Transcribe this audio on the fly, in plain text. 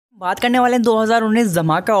बात करने वाले हैं 2019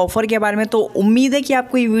 धमाका ऑफर के बारे में। तो उम्मीद है कि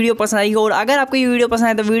आपको ये वीडियो पसंद आएगी और अगर आपको ये वीडियो पसंद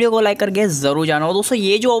आए तो वीडियो को लाइक करके जरूर जाना। और दोस्तों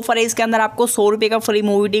ये जो ऑफर है इसके अंदर आपको 100 रुपये का फ्री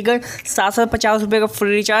मूवी टिकट, 750 रुपये का फ्री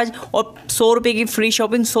रिचार्ज और 100 रुपये की फ्री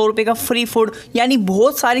शॉपिंग, 100 रुपये का फ्री फूड, यानी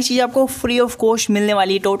बहुत सारी चीज़ें आपको फ्री ऑफ कॉस्ट मिलने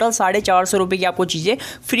वाली है। टोटल 450 रुपये की आपको चीज़ें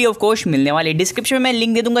फ्री ऑफ कॉस्ट मिलने वाली है। डिस्क्रिप्शन में मैं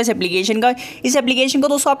लिंक दे दूंगा इस एप्लीकेशन का। इस एप्लीकेशन को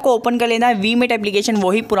दोस्तों आपको ओपन कर लेना है। वीमेट एप्लीकेशन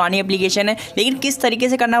वही पुरानी एप्लीकेशन है, लेकिन किस तरीके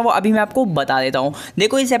से करना है वो अभी मैं आपको बता देता हूँ।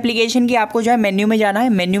 देखो इस एप्लीकेशन की आपको मेन्यू में जाना है।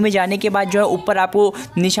 मेन्यू में जाने के बाद जो है ऊपर आपको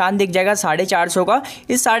निशान दिख जाएगा 450 का।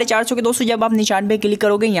 इस 450 के दोस्तों जब आप निशान पे क्लिक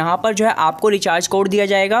करोगे यहाँ पर जो है आपको रिचार्ज कोड दिया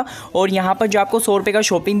जाएगा और यहाँ पर जो आपको 100 रुपये का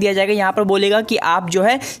शॉपिंग दिया जाएगा। यहाँ पर बोलेगा कि आप जो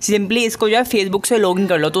है सिंपली इसको जो है फेसबुक से लॉगिन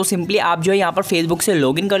कर लो। तो सिंपली आप जो है यहाँ पर फेसबुक से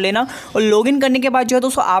लॉगिन कर लेना और लॉगिन करने के बाद जो है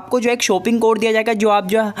दोस्तों आपको जो है एक शॉपिंग कोड दिया जाएगा जो आप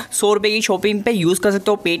जो है 100 रुपये की शॉपिंग पे यूज़ कर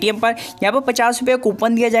सकते हो। पेटीएम पर यहाँ पर 50 रुपये का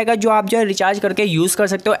कूपन दिया जाएगा जो आप जो है रिचार्ज करके यूज़ कर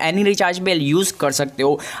सकते हो। एनी रिचार्ज पे यूज़ कर सकते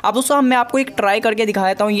हो। अब दोस्तों मैं आपको एक ट्राई करके दिखा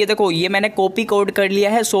देता हूँ। ये देखो ये मैंने कॉपी कोड कर लिया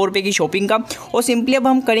है 100 रुपये की शॉपिंग का। और सिंपली अब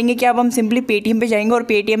हम करेंगे कि अब हम सिंपली पेटीएम पे जाएंगे और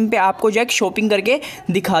पेटीएम पे आपको जो है शॉपिंग करके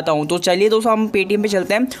दिखाता हूँ। तो चलिए दोस्तों हम पेटीएम पे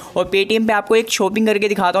चलते हैं और पेटीएम पे आपको एक शॉपिंग करके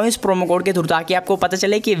दिखाता हूँ इस प्रोमो कोड के थ्रू, ताकि आपको पता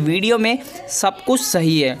चले कि वीडियो में सब कुछ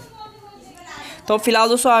सही है। तो फिलहाल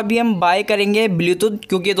दोस्तों अभी हम बाय करेंगे ब्लूटूथ,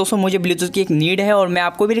 क्योंकि दोस्तों मुझे ब्लूटूथ की एक नीड है और मैं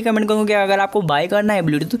आपको भी रिकमेंड करूँगा कि अगर आपको बाय करना है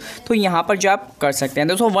ब्लूटूथ तो यहाँ पर जो आप कर सकते हैं।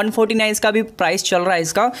 दोस्तों 149 इसका भी प्राइस चल रहा है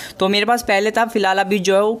इसका। तो मेरे पास पहले था, फिलहाल अभी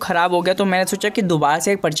जो है वो ख़राब हो गया तो मैंने सोचा कि दोबारा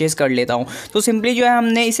से एक परचेज़ कर लेता हूँ। तो सिंपली जो है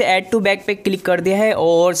हमने इसे ऐड टू बैग पे क्लिक कर दिया है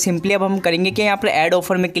और सिंपली अब हम करेंगे कि यहाँ पर ऐड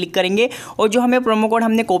ऑफर में क्लिक करेंगे और जो हमें प्रोमो कोड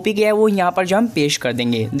हमने कॉपी किया है वो यहाँ पर जो हम पेस्ट कर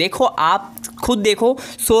देंगे। देखो आप खुद देखो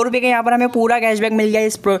 100 रुपये का यहाँ पर हमें पूरा कैशबैक मिल गया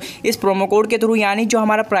इस प्रोमो कोड के थ्रू, यानी जो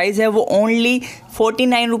हमारा प्राइस है वो ओनली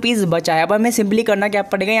 49 रुपीज़ बचा है। अब हमें सिंपली करना क्या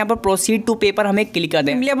पड़ेगा, यहाँ पर प्रोसीड टू पे पर हमें क्लिक कर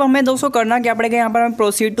दें। सिंपली अब हमें दोस्तों करना क्या पड़ेगा, यहाँ पर हमें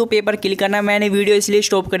प्रोसीड टू पे पर क्लिक करना है। मैंने वीडियो इसलिए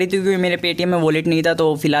स्टॉप करी थी क्योंकि मेरे पेटीएम में वॉलेट नहीं था,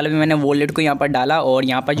 तो फिलहाल अभी मैंने वॉलेट को यहाँ पर डाला और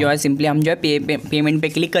यहाँ पर जो है सिंपली हम जो है पेमेंट पर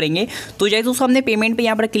क्लिक करेंगे। तो जैसे दोस्तों हमने पेमेंट पर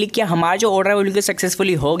यहाँ पर क्लिक किया, हमारा जो ऑर्डर है वो बिल्कुल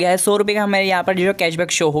सक्सेसफुली हो गया है। 100 रुपये का हमें यहाँ पर जो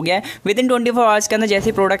कैशबैक शो हो गया है। विदिन 24 आवर्स के अंदर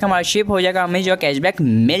जैसे प्रोडक्ट हमारा शिप हो जाएगा हमें जो कैशबैक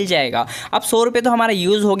मिल जाएगा। अब 100 रुपये तो हमारा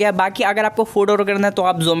यूज़ हो गया। बाकी अगर आपको फूड ऑर्डर करना है तो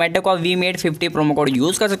आप जोमेटो का वीमेट 50 प्रोमो कोड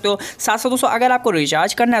यूज़ कर सकते हो। साथ साथ दोस्तों अगर आपको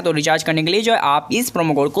रिचार्ज करना है तो रिचार्ज करने के लिए जो है आप इस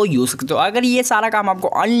प्रोमो कोड को यूज़ सकते हो। अगर ये सारा काम आपको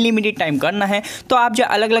अनलिमिटेड टाइम करना है तो आप जो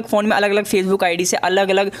अलग अलग फ़ोन में अलग अलग फेसबुक आईडी से अलग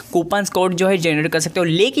अलग कूपन्स कोड जो है जनरेट कर सकते हो।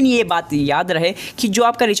 लेकिन ये बात याद रहे कि जो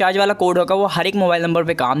आपका रिचार्ज वाला कोड होगा वो हर एक मोबाइल नंबर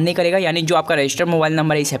पर काम नहीं करेगा, यानी जो आपका रजिस्टर्ड मोबाइल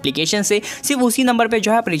नंबर है इस एप्लीकेशन से सिर्फ उसी नंबर पर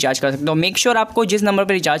जो है आप रिचार्ज कर सकते हो। मेक श्योर आपको जिस नंबर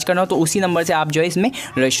पर रिचार्ज करना हो तो उसी नंबर से आप जो है इसमें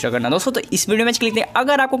रजिस्टर करना। दोस्तों तो इस वीडियो में क्लिक करें।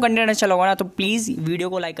 अगर आपको कंटेंट अच्छा लगा ना तो प्लीज़ वीडियो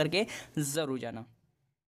को लाइक करके ज़रूर जाना।